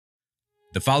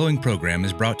The following program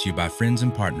is brought to you by friends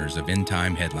and partners of End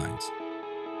Time Headlines.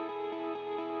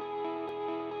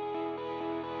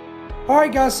 All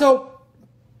right, guys, so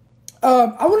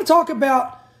I want to talk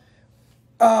about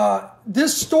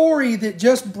this story that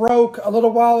just broke a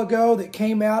little while ago that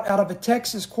came out of a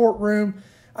Texas courtroom.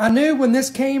 I knew when this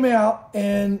came out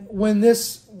and when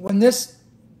this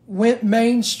went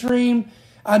mainstream,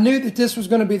 I knew that this was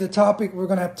going to be the topic we're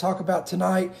going to have to talk about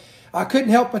tonight. I couldn't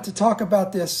help but to talk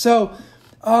about this. So,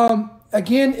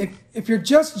 again, if you're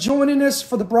just joining us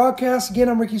for the broadcast, again,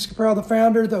 I'm Ricky Scaparro, the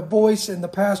founder, the voice, and the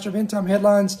pastor of End Time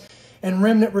Headlines and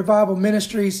Remnant Revival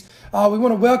Ministries. We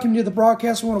want to welcome you to the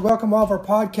broadcast. We want to welcome all of our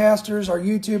podcasters, our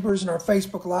YouTubers, and our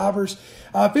Facebook Livers.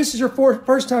 If this is your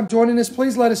first time joining us,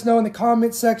 please let us know in the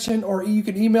comments section, or you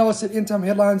can email us at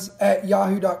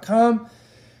endtimeheadlines@yahoo.com.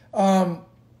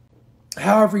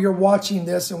 However you're watching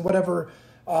this and whatever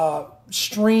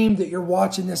stream that you're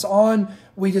watching this on,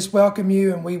 we just welcome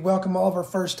you, and we welcome all of our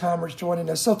first-timers joining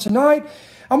us. So tonight,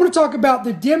 I'm going to talk about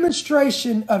the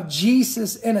demonstration of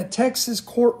Jesus in a Texas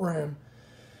courtroom.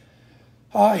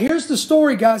 Here's the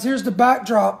story, guys. Here's the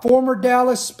backdrop. Former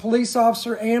Dallas police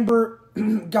officer Amber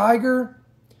Geiger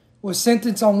was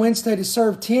sentenced on Wednesday to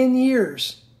serve 10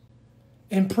 years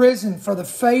in prison for the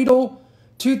fatal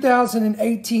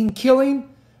 2018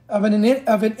 killing of an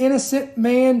innocent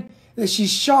man that she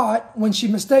shot when she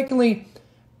mistakenly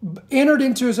entered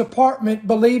into his apartment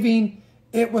believing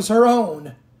it was her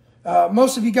own.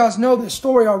 Most of you guys know this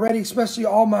story already, especially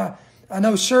I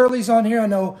know Shirley's on here, I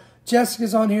know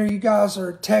Jessica's on here, you guys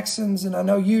are Texans, and I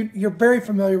know you're very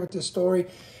familiar with this story,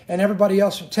 and everybody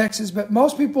else from Texas, but a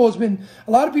lot of people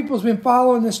has been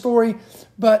following this story,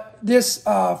 but this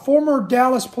former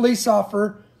Dallas police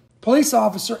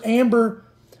officer Amber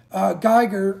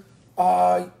Geiger,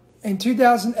 in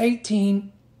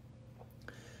 2018,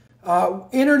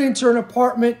 entered into an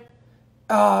apartment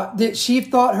that she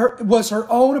thought was her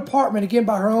own apartment, again,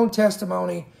 by her own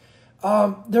testimony.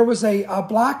 There was a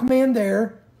black man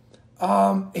there.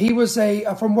 He was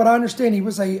from what I understand, he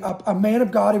was a man of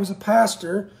God. He was a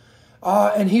pastor.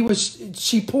 And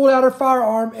she pulled out her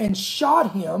firearm and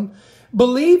shot him,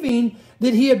 believing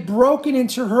that he had broken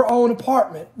into her own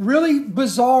apartment. Really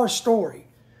bizarre story.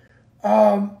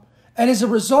 And as a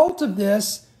result of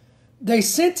this, they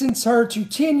sentenced her to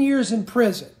 10 years in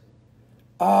prison.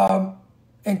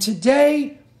 And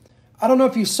today, I don't know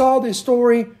if you saw this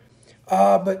story,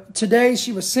 but today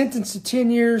she was sentenced to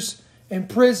 10 years in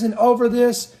prison over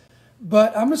this.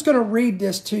 But I'm just going to read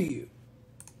this to you.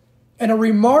 In a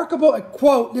remarkable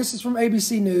quote, this is from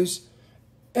ABC News,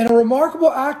 in a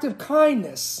remarkable act of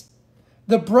kindness,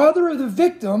 the brother of the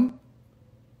victim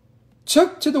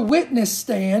took to the witness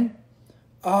stand.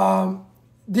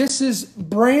 This is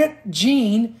Brant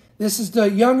Jean. This is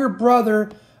the younger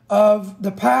brother of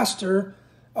the pastor,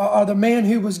 or the man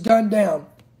who was gunned down.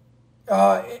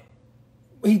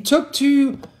 He took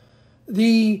to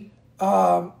the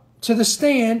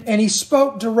stand, and he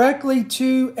spoke directly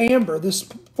to Amber, this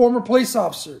former police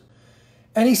officer.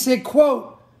 And he said,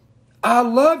 quote, "I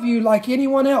love you like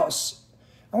anyone else."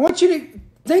 I want you to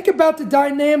think about the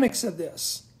dynamics of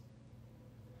this.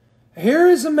 Here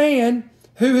is a man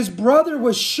who his brother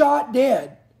was shot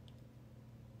dead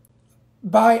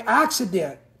by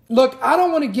accident. Look, I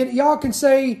don't want to get, y'all can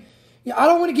say, I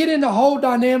don't want to get into the whole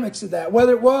dynamics of that,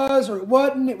 whether it was or it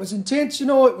wasn't, it was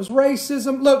intentional, it was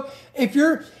racism. Look,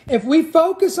 if we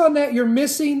focus on that, you're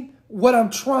missing what I'm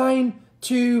trying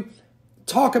to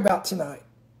talk about tonight.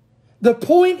 The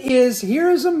point is,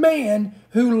 here is a man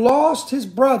who lost his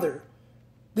brother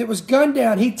that was gunned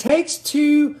down. He takes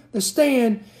to the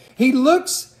stand. He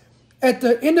looks at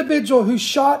the individual who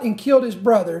shot and killed his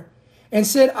brother and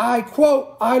said, I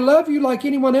quote, "I love you like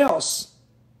anyone else."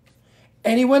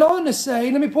 And he went on to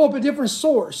say, let me pull up a different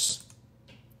source.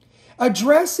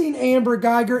 Addressing Amber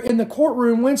Geiger in the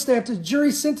courtroom Wednesday after the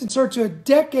jury sentenced her to a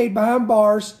decade behind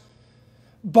bars,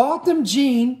 Botham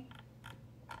Jean,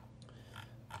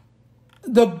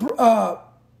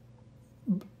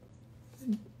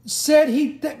 said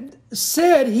he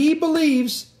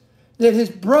believes that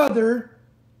his brother,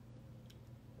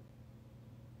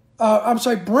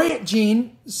 Brant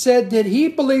Jean said that he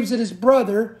believes that his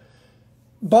brother,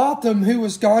 Botham, who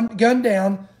was gunned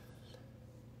down,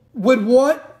 would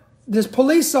want this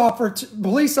police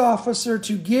officer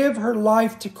to give her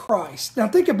life to Christ. Now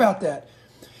think about that.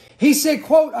 He said,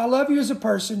 quote, "I love you as a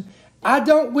person. I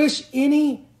don't wish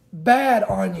any bad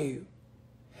on you."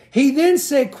 He then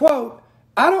said, quote,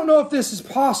 "I don't know if this is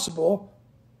possible,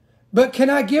 but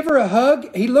can I give her a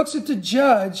hug?" He looks at the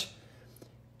judge,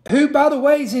 who, by the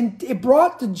way, it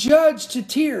brought the judge to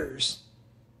tears.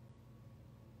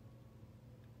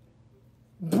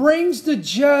 brings the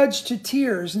judge to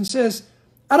tears and says,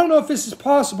 I don't know if this is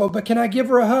possible, but can I give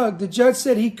her a hug? The judge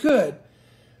said he could.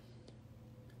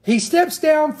 He steps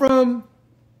down from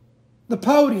the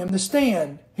podium, the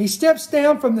stand. He steps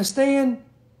down from the stand.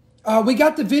 We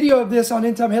got the video of this on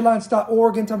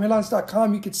endtimeheadlines.org,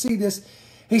 endtimeheadlines.com. You can see this.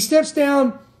 He steps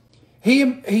down. He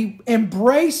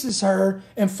embraces her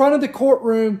in front of the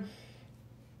courtroom.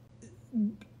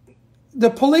 The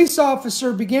police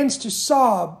officer begins to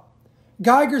sob.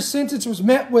 Geiger's sentence was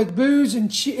met with boos and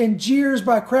jeers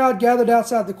by a crowd gathered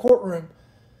outside the courtroom.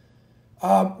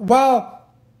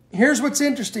 Here's what's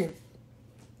interesting.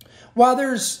 While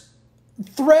there's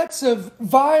threats of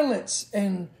violence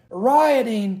and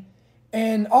rioting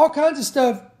and all kinds of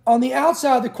stuff on the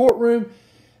outside of the courtroom,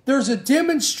 there's a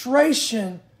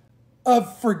demonstration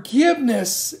of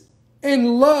forgiveness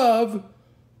and love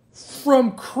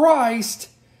from Christ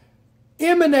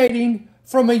emanating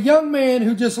from a young man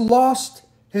who just lost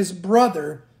his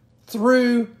brother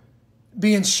through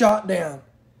being shot down.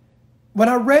 When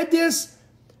I read this,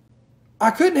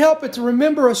 I couldn't help but to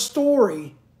remember a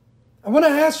story. I want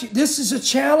to ask you, this is a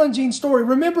challenging story.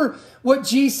 Remember what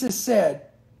Jesus said.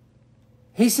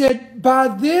 He said, by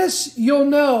this you'll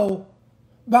know,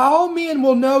 by all men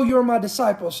will know you're my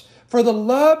disciples, for the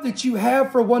love that you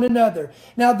have for one another.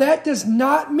 Now that does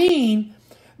not mean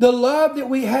the love that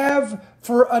we have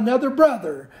for another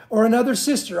brother or another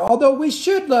sister, although we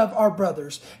should love our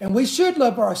brothers and we should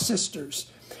love our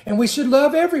sisters and we should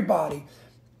love everybody.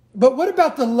 But what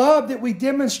about the love that we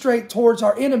demonstrate towards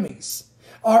our enemies,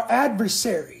 our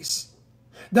adversaries,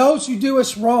 those who do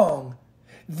us wrong?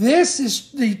 This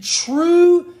is the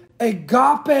true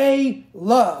agape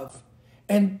love.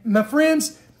 And my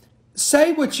friends,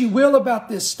 say what you will about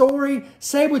this story.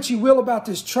 Say what you will about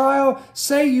this trial.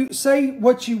 Say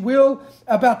what you will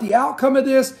about the outcome of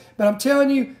this. But I'm telling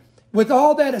you, with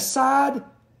all that aside,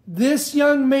 this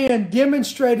young man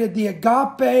demonstrated the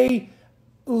agape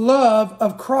love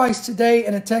of Christ today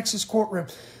in a Texas courtroom.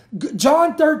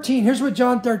 John 13, here's what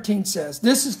John 13 says.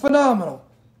 This is phenomenal.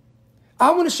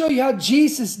 I want to show you how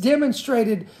Jesus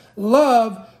demonstrated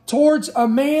love towards a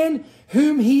man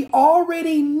whom he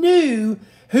already knew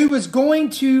who was going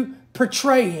to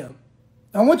portray him.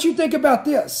 I want you to think about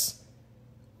this.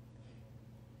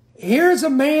 Here's a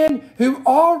man who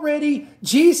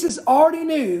Jesus already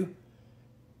knew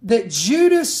that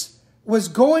Judas was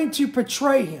going to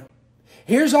betray him.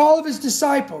 Here's all of his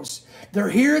disciples. They're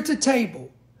here at the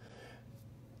table.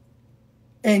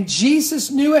 And Jesus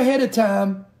knew ahead of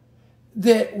time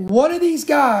that one of these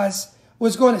guys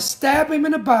was going to stab him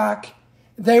in the back.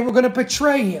 They were going to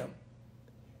betray him.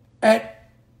 At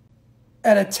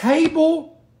a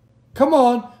table, come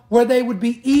on, where they would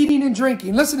be eating and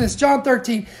drinking. Listen to this, John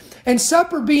 13. And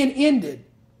supper being ended,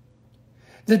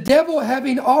 the devil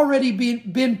having already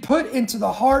been put into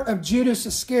the heart of Judas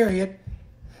Iscariot,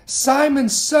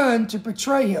 Simon's son, to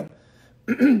betray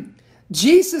him.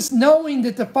 Jesus, knowing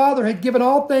that the Father had given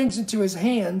all things into his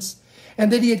hands,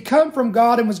 and that he had come from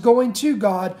God and was going to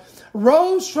God,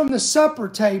 rose from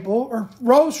supper,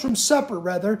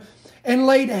 and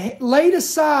laid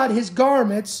aside his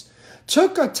garments,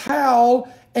 took a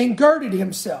towel, and girded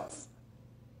himself.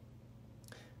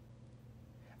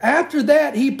 After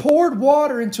that, he poured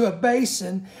water into a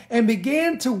basin and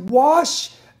began to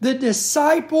wash the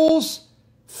disciples'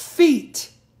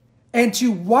 feet and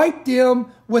to wipe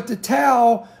them with the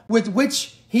towel with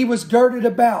which he was girded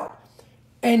about.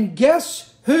 And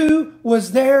guess who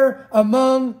was there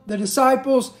among the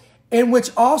disciples, in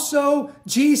which also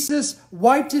Jesus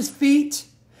wiped his feet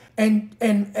and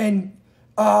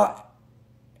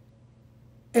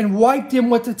wiped him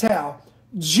with the towel?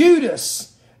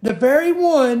 Judas, the very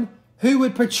one who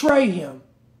would betray him,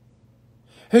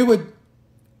 who would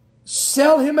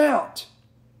sell him out.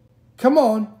 Come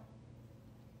on.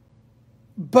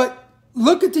 But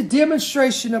look at the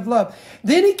demonstration of love.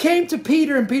 Then he came to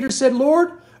Peter, and Peter said,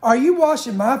 Lord, are you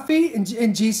washing my feet?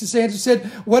 And Jesus answered, said,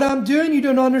 what I'm doing, you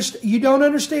don't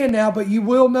understand now, but you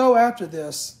will know after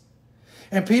this.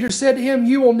 And Peter said to him,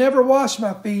 you will never wash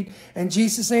my feet. And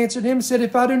Jesus answered him and said,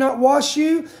 if I do not wash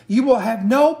you, you will have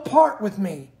no part with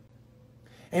me.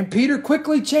 And Peter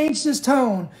quickly changed his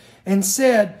tone and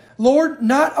said, Lord,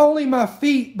 not only my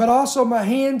feet, but also my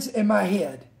hands and my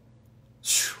head.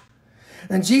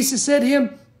 And Jesus said to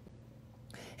him,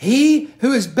 he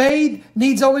who is bathed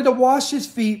needs only to wash his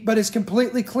feet, but is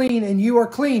completely clean, and you are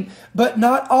clean, but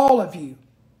not all of you.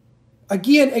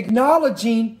 Again,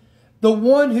 acknowledging the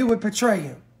one who would betray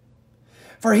him.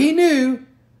 For he knew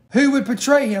who would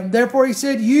betray him. Therefore he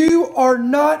said, you are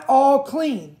not all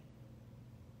clean.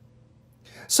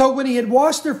 So when he had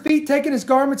washed their feet, taken his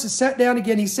garments, and sat down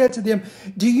again, he said to them,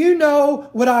 do you know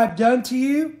what I have done to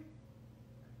you?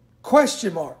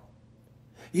 Question mark.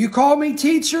 You call me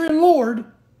teacher and Lord,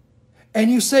 and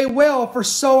you say, well, for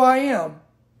so I am.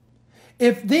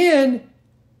 If then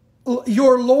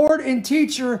your Lord and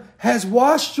teacher has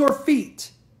washed your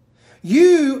feet,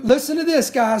 you, listen to this,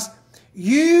 guys,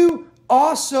 you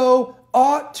also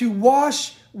ought to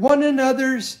wash one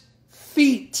another's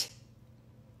feet.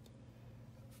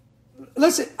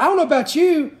 Listen, I don't know about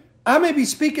you. I may be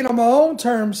speaking on my own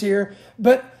terms here,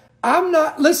 but I'm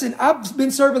not, listen, I've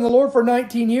been serving the Lord for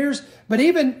 19 years, but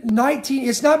even 19,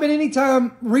 it's not been any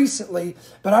time recently,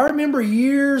 but I remember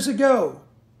years ago,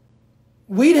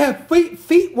 we'd have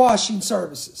feet washing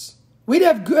services. We'd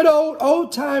have good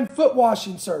old time foot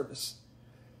washing service.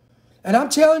 And I'm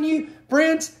telling you,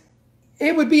 friends,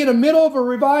 it would be in the middle of a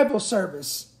revival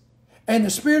service, and the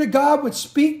Spirit of God would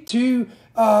speak to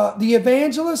the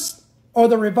evangelist or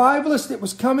the revivalist that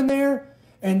was coming there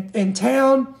and in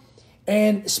town,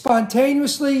 and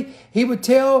spontaneously he would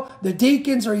tell the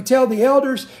deacons, or he'd tell the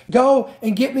elders, go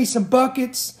and get me some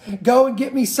buckets, go and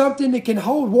get me something that can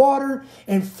hold water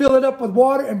and fill it up with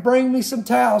water, and bring me some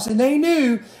towels. And they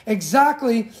knew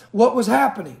exactly what was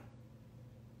happening.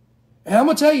 And I'm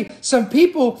going to tell you, some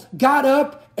people got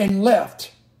up and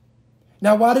left.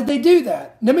 Now, why did they do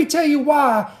that? Let me tell you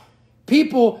why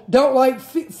people don't like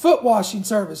foot washing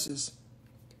services.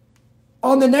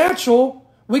 On the natural,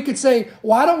 we could say,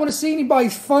 well, I don't want to see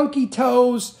anybody's funky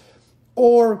toes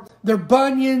or their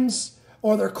bunions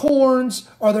or their corns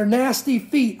or their nasty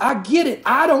feet. I get it.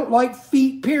 I don't like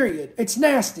feet, period. It's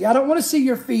nasty. I don't want to see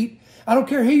your feet. I don't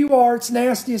care who you are. It's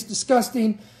nasty. It's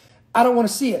disgusting. I don't want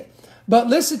to see it. But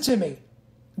listen to me.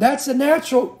 That's the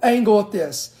natural angle of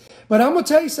this. But I'm going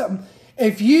to tell you something.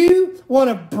 If you want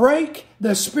to break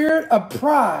the spirit of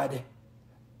pride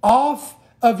off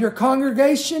of your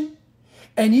congregation,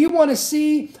 and you want to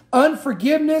see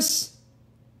unforgiveness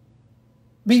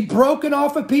be broken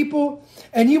off of people,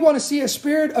 and you want to see a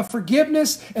spirit of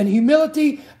forgiveness and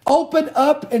humility open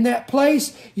up in that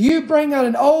place, you bring out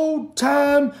an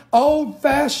old-time,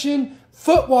 old-fashioned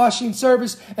foot washing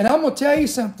service, and I'm going to tell you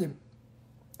something.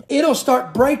 It'll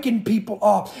start breaking people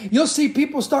off. You'll see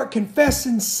people start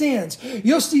confessing sins.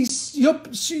 You'll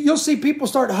see people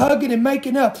start hugging and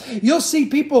making up. You'll see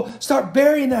people start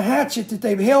burying the hatchet that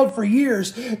they've held for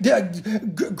years.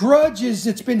 Grudges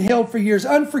that's been held for years.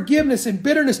 Unforgiveness and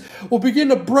bitterness will begin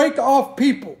to break off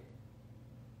people.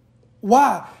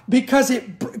 Why? Because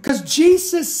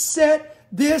Jesus set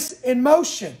this in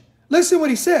motion. Listen to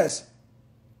what he says.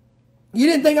 You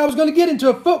didn't think I was going to get into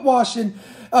a foot washing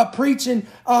preaching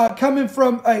coming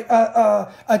from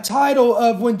a title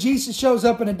of when Jesus shows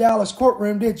up in a Dallas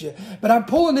courtroom, did you? But I'm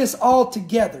pulling this all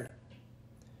together.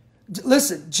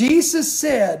 Listen, Jesus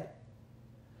said,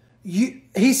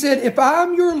 he said, if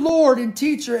I'm your Lord and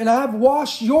teacher and I've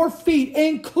washed your feet,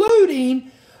 including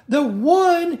the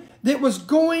one that was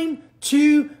going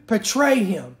to betray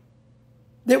him,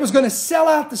 that was going to sell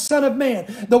out the Son of Man,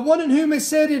 the one in whom it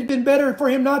said it had been better for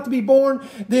him not to be born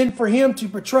than for him to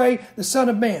betray the Son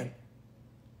of Man.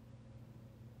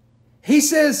 He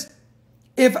says,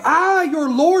 if I, your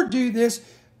Lord, do this,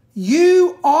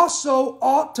 you also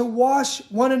ought to wash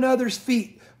one another's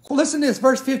feet. Listen to this,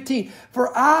 verse 15.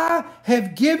 For I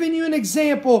have given you an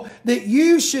example that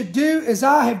you should do as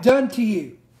I have done to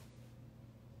you.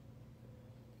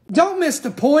 Don't miss the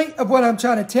point of what I'm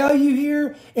trying to tell you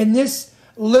here in this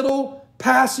little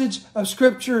passage of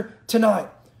Scripture tonight.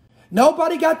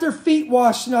 Nobody got their feet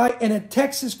washed tonight in a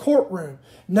Texas courtroom.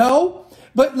 No,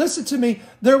 but listen to me.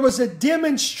 There was a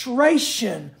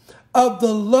demonstration of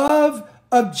the love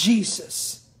of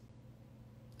Jesus.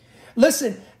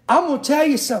 Listen, I'm going to tell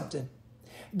you something.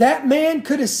 That man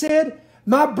could have said,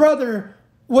 my brother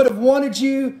would have wanted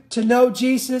you to know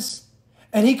Jesus,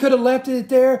 and he could have left it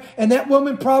there, and that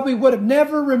woman probably would have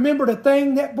never remembered a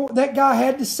thing that guy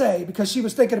had to say, because she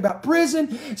was thinking about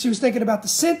prison. She was thinking about the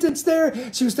sentence there.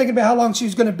 She was thinking about how long she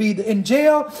was going to be in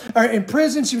jail or in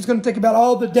prison. She was going to think about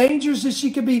all the dangers that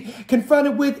she could be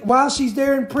confronted with while she's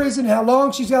there in prison, how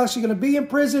long she's actually going to be in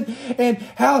prison, and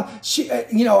how she,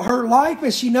 her life,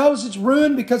 as she knows, it's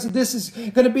ruined because of this is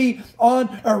going to be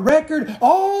on a record.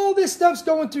 All this stuff's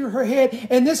going through her head,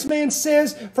 and this man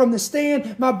says from the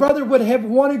stand, my brother would have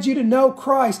wanted you to know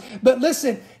Christ. But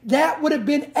listen, that would have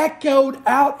been echoed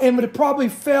out and would have probably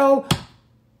fell,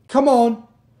 come on,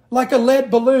 like a lead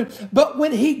balloon. But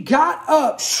when he got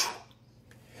up,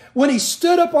 when he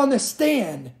stood up on the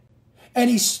stand and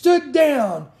he stood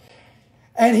down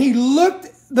and he looked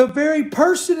the very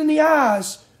person in the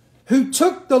eyes who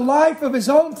took the life of his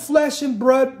own flesh and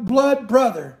blood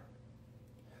brother,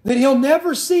 that he'll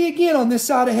never see again on this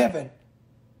side of heaven.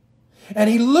 And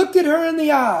he looked at her in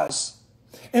the eyes,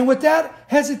 and without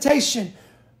hesitation,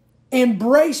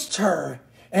 embraced her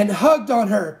and hugged on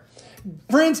her.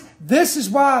 Friends, this is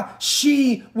why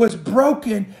she was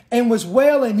broken and was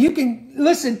wailing. You can,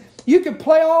 listen, you can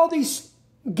play all these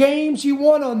games you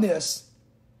want on this.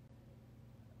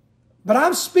 But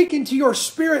I'm speaking to your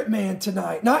spirit man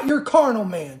tonight, not your carnal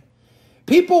man.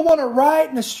 People want to riot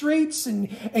in the streets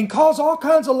and cause all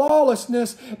kinds of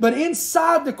lawlessness, but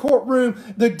inside the courtroom,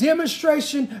 the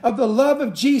demonstration of the love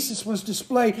of Jesus was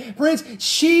displayed. Friends,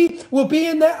 she will be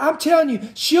in that, I'm telling you,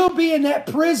 she'll be in that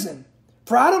prison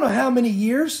for I don't know how many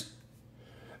years.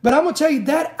 But I'm going to tell you,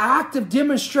 that act of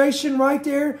demonstration right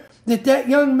there that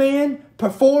young man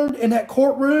performed in that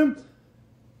courtroom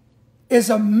is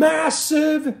a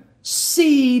massive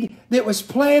seed that was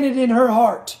planted in her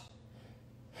heart.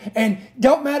 And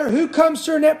don't matter who comes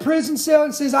to her in that prison cell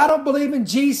and says, I don't believe in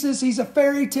Jesus. He's a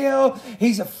fairy tale.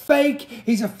 He's a fake.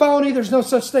 He's a phony. There's no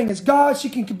such thing as God. She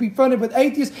can be confronted with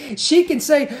atheists. She can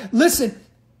say, listen,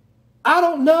 I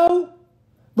don't know,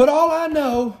 but all I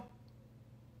know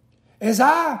is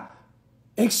I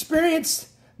experienced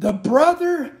the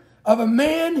brother of a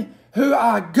man who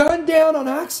I gunned down on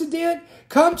accident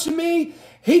come to me.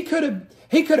 He could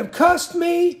have cussed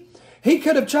me. He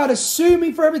could have tried to sue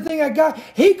me for everything I got.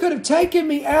 He could have taken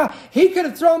me out. He could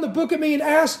have thrown the book at me and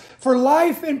asked for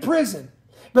life in prison.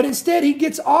 But instead, he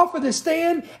gets off of the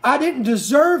stand. I didn't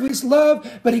deserve his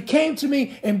love, but he came to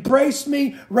me, embraced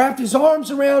me, wrapped his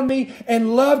arms around me,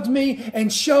 and loved me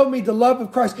and showed me the love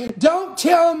of Christ. Don't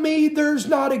tell me there's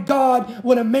not a God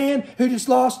when a man who just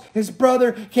lost his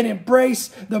brother can embrace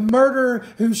the murderer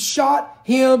who shot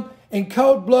him in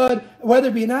cold blood, whether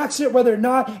it be an accident, whether or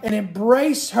not, and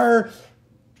embrace her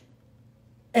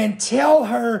and tell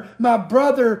her, my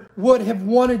brother would have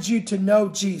wanted you to know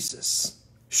Jesus.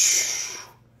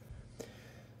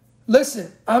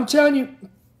 Listen, I'm telling you,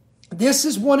 this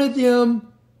is one of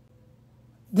them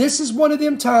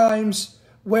times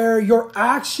where your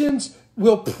actions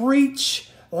will preach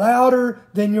louder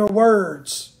than your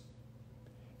words.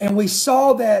 And we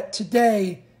saw that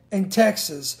today in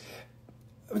Texas.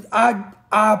 I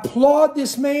applaud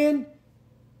this man.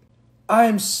 I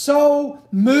am so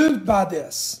moved by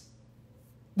this.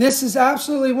 This is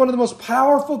absolutely one of the most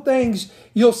powerful things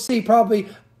you'll see probably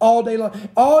all day long.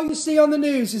 All you see on the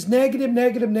news is negative,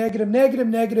 negative, negative, negative,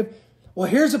 negative. Well,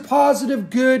 here's a positive,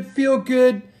 good, feel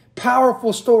good,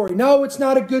 powerful story. No, it's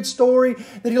not a good story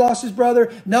that he lost his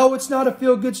brother. No, it's not a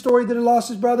feel good story that he lost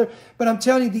his brother. But I'm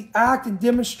telling you, the act and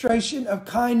demonstration of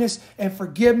kindness and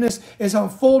forgiveness is on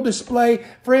full display.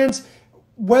 Friends,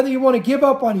 whether you want to give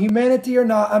up on humanity or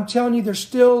not, I'm telling you, there's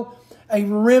still a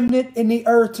remnant in the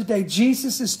earth today.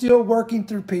 Jesus is still working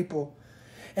through people.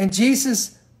 And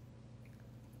Jesus,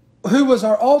 who was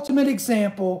our ultimate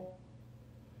example,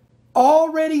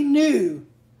 already knew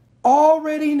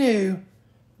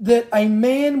that a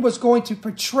man was going to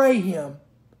betray him.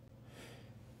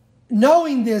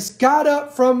 Knowing this, got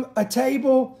up from a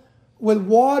table with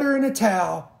water and a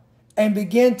towel and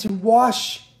began to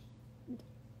wash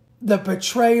the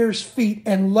betrayer's feet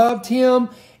and loved him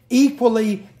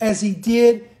equally as he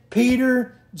did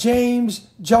Peter, James,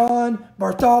 John,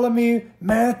 Bartholomew,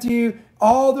 Matthew,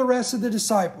 all the rest of the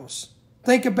disciples.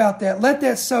 Think about that. Let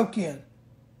that soak in.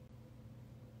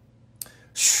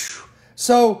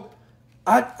 So,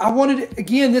 I wanted to,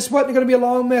 again, this wasn't going to be a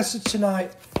long message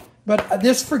tonight, but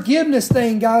this forgiveness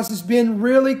thing, guys, has been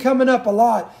really coming up a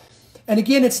lot. And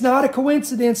again, it's not a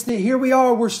coincidence that here we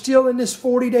are, we're still in this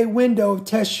 40-day window of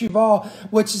Teshuvah,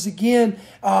 which is again,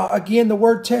 the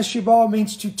word Teshuvah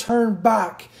means to turn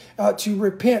back, to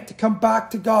repent, to come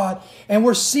back to God. And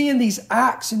we're seeing these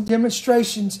acts and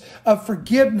demonstrations of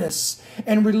forgiveness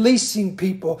and releasing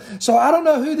people. So I don't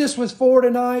know who this was for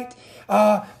tonight.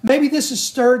 Maybe this has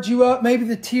stirred you up. Maybe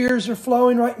the tears are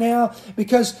flowing right now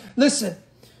because, listen,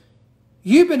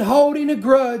 you've been holding a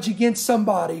grudge against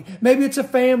somebody. Maybe it's a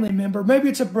family member. Maybe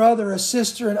it's a brother, a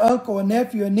sister, an uncle, a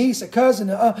nephew, a niece, a cousin,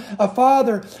 a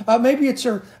father. Maybe it's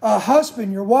your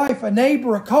husband, your wife, a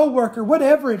neighbor, a co-worker,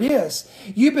 whatever it is.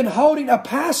 You've been holding a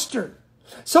pastor,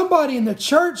 somebody in the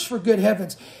church, for good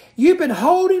heavens. You've been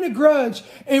holding a grudge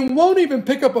and won't even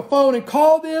pick up a phone and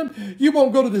call them. You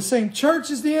won't go to the same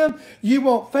church as them. You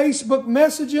won't Facebook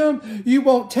message them. You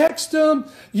won't text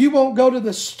them. You won't go to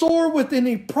the store within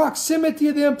any proximity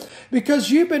of them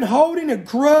because you've been holding a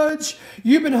grudge.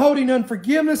 You've been holding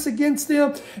unforgiveness against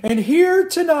them. And here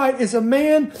tonight is a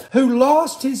man who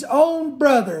lost his own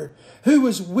brother, who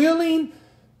was willing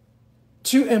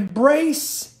to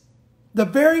embrace the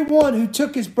very one who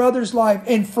took his brother's life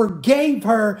and forgave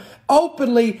her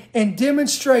openly in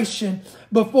demonstration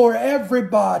before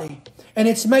everybody. And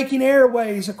it's making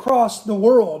airways across the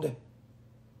world.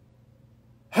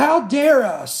 How dare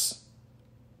us?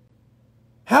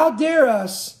 How dare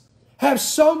us have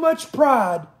so much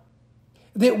pride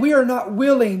that we are not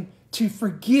willing to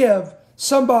forgive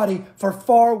somebody for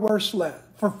far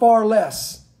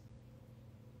less.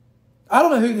 I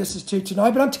don't know who this is to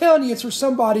tonight, but I'm telling you it's for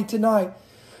somebody tonight.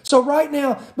 So right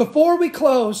now, before we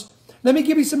close, let me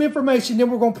give you some information, then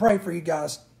we're going to pray for you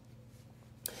guys.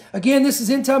 Again, this is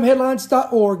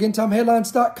endtimeheadlines.org,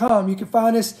 endtimeheadlines.com. You can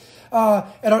find us,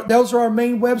 those are our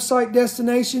main website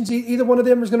destinations. Either one of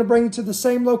them is going to bring you to the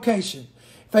same location.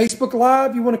 Facebook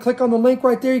Live, you want to click on the link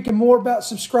right there. You can more about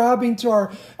subscribing to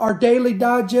our daily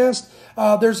digest.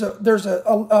 There's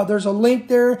a link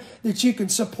there that you can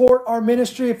support our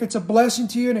ministry if it's a blessing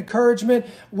to you, an encouragement,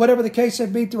 whatever the case may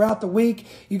be throughout the week.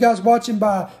 You guys watching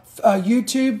by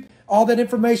YouTube, all that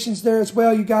information's there as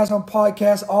well. You guys on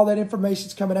podcast, all that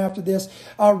information's coming after this.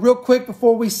 Real quick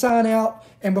before we sign out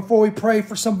and before we pray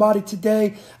for somebody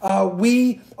today,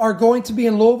 we are going to be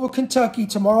in Louisville, Kentucky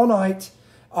tomorrow night.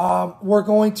 We're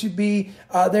going to be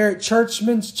there at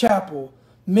Churchman's Chapel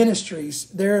Ministries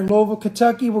there in Louisville,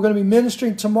 Kentucky. We're going to be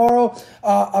ministering tomorrow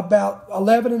about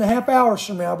 11 and a half hours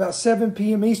from now, about 7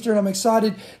 p.m. Eastern. I'm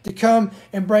excited to come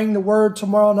and bring the word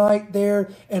tomorrow night there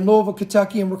in Louisville,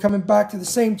 Kentucky. And we're coming back to the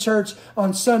same church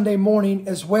on Sunday morning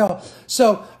as well.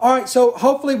 So, all right. So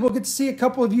hopefully we'll get to see a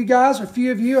couple of you guys, or a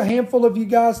few of you, a handful of you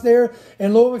guys there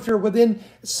in Louisville. If you're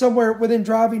somewhere within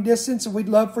driving distance, and we'd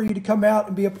love for you to come out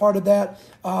and be a part of that.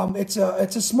 It's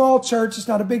a small church. It's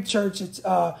not a big church.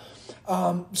 But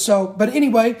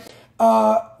anyway,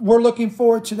 we're looking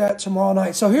forward to that tomorrow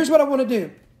night. So here's what I want to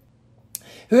do.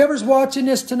 Whoever's watching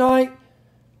this tonight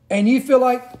and you feel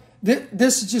like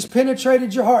this has just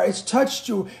penetrated your heart, it touched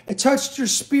your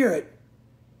spirit.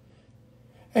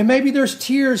 And maybe there's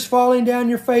tears falling down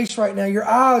your face right now. Your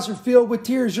eyes are filled with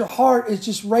tears. Your heart is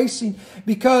just racing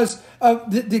because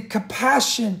of the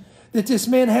compassion that this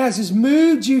man has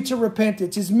moved you to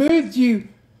repentance, has moved you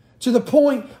to the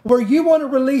point where you want to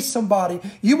release somebody.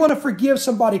 You want to forgive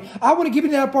somebody. I want to give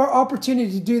you that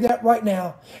opportunity to do that right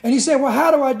now. And you say, well,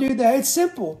 how do I do that? It's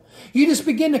simple. You just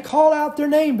begin to call out their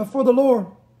name before the Lord.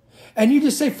 And you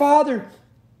just say, Father,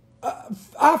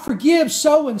 I forgive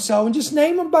so-and-so. And just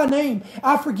name them by name.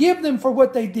 I forgive them for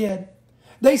what they did.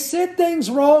 They said things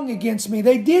wrong against me.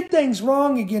 They did things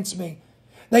wrong against me.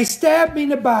 They stabbed me in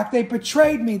the back. They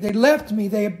betrayed me. They left me.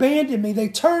 They abandoned me. They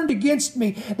turned against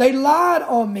me. They lied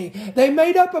on me. They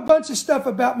made up a bunch of stuff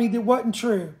about me that wasn't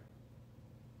true.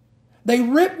 They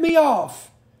ripped me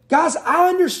off. Guys, I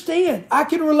understand. I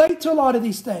can relate to a lot of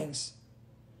these things.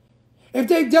 If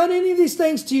they've done any of these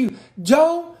things to you,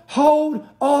 don't hold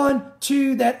on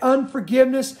to that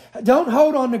unforgiveness. Don't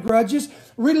hold on to grudges.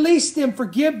 Release them.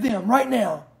 Forgive them right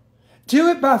now. Do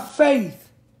it by faith.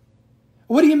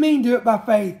 What do you mean do it by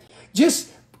faith?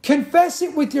 Just confess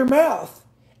it with your mouth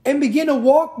and begin to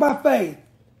walk by faith.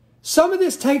 Some of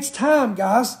this takes time,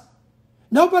 guys.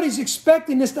 Nobody's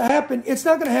expecting this to happen. It's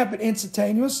not going to happen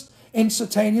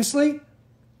instantaneously.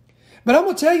 But I'm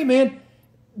going to tell you, man,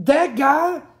 that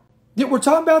guy that we're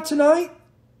talking about tonight,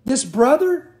 this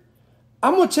brother,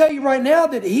 I'm going to tell you right now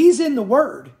that he's in the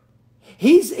Word.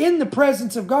 He's in the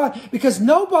presence of God, because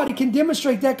nobody can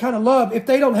demonstrate that kind of love if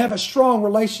they don't have a strong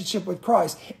relationship with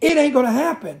Christ. It ain't going to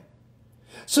happen.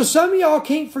 So some of y'all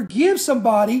can't forgive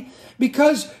somebody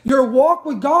because your walk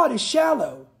with God is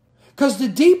shallow. Because the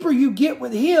deeper you get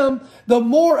with Him, the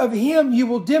more of Him you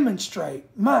will demonstrate.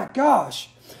 My gosh.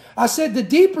 I said the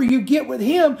deeper you get with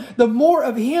Him, the more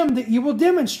of Him that you will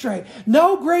demonstrate.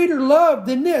 No greater love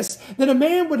than this, that a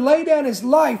man would lay down his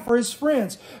life for his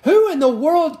friends. Who in the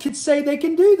world could say they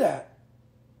can do that?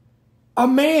 A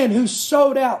man who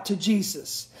sold out to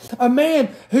Jesus. A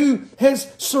man who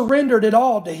has surrendered it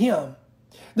all to Him.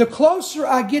 The closer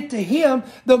I get to Him,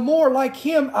 the more like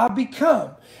Him I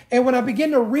become. And when I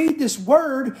begin to read this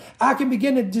word, I can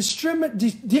begin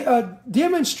to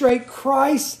demonstrate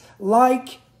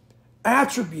Christ-like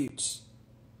attributes.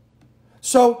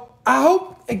 So I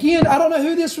hope, again, I don't know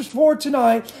who this was for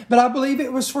tonight, but I believe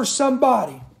it was for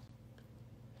somebody.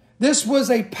 This was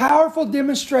a powerful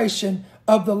demonstration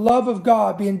of the love of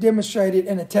God being demonstrated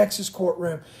in a Texas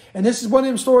courtroom. And this is one of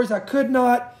them stories I couldn't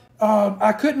let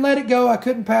it go. I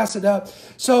couldn't pass it up.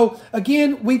 So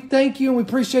again, we thank you and we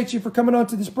appreciate you for coming on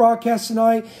to this broadcast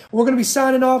tonight. We're going to be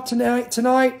signing off tonight.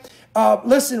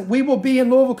 Listen, we will be in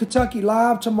Louisville, Kentucky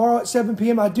live tomorrow at 7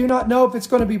 p.m. I do not know if it's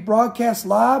going to be broadcast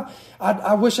live.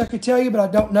 I wish I could tell you, but I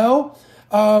don't know.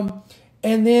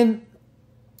 And then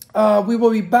We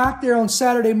will be back there on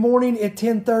Saturday morning at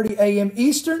 10:30 a.m.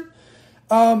 Eastern.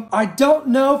 I don't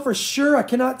know for sure. I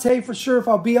cannot tell you for sure if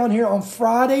I'll be on here on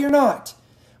Friday or not.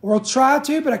 We'll try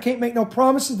to, but I can't make no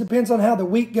promises. Depends on how the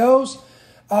week goes.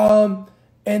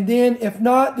 And then if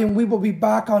not, then we will be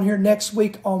back on here next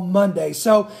week on Monday.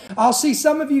 So I'll see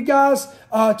some of you guys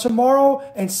tomorrow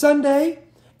and Sunday.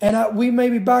 And we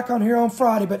may be back on here on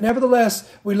Friday. But nevertheless,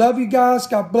 we love you guys.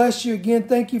 God bless you again.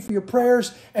 Thank you for your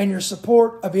prayers and your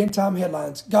support of End Time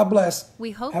Headlines. God bless.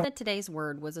 We hope that today's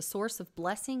word was a source of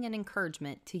blessing and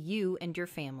encouragement to you and your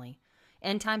family.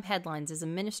 End Time Headlines is a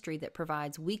ministry that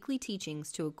provides weekly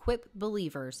teachings to equip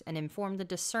believers and inform the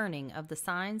discerning of the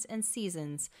signs and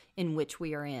seasons in which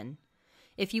we are in.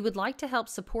 If you would like to help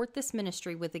support this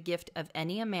ministry with a gift of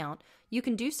any amount, you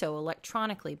can do so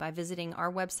electronically by visiting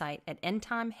our website at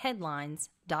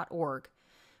endtimeheadlines.org,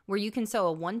 where you can sow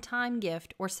a one-time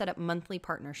gift or set up monthly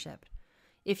partnership.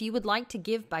 If you would like to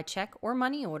give by check or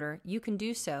money order, you can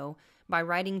do so by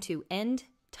writing to End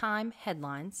Time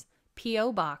Headlines,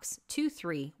 P.O. Box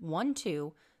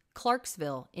 2312,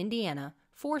 Clarksville, Indiana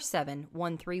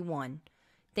 47131.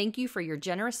 Thank you for your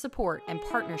generous support and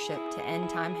partnership to End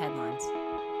Time Headlines.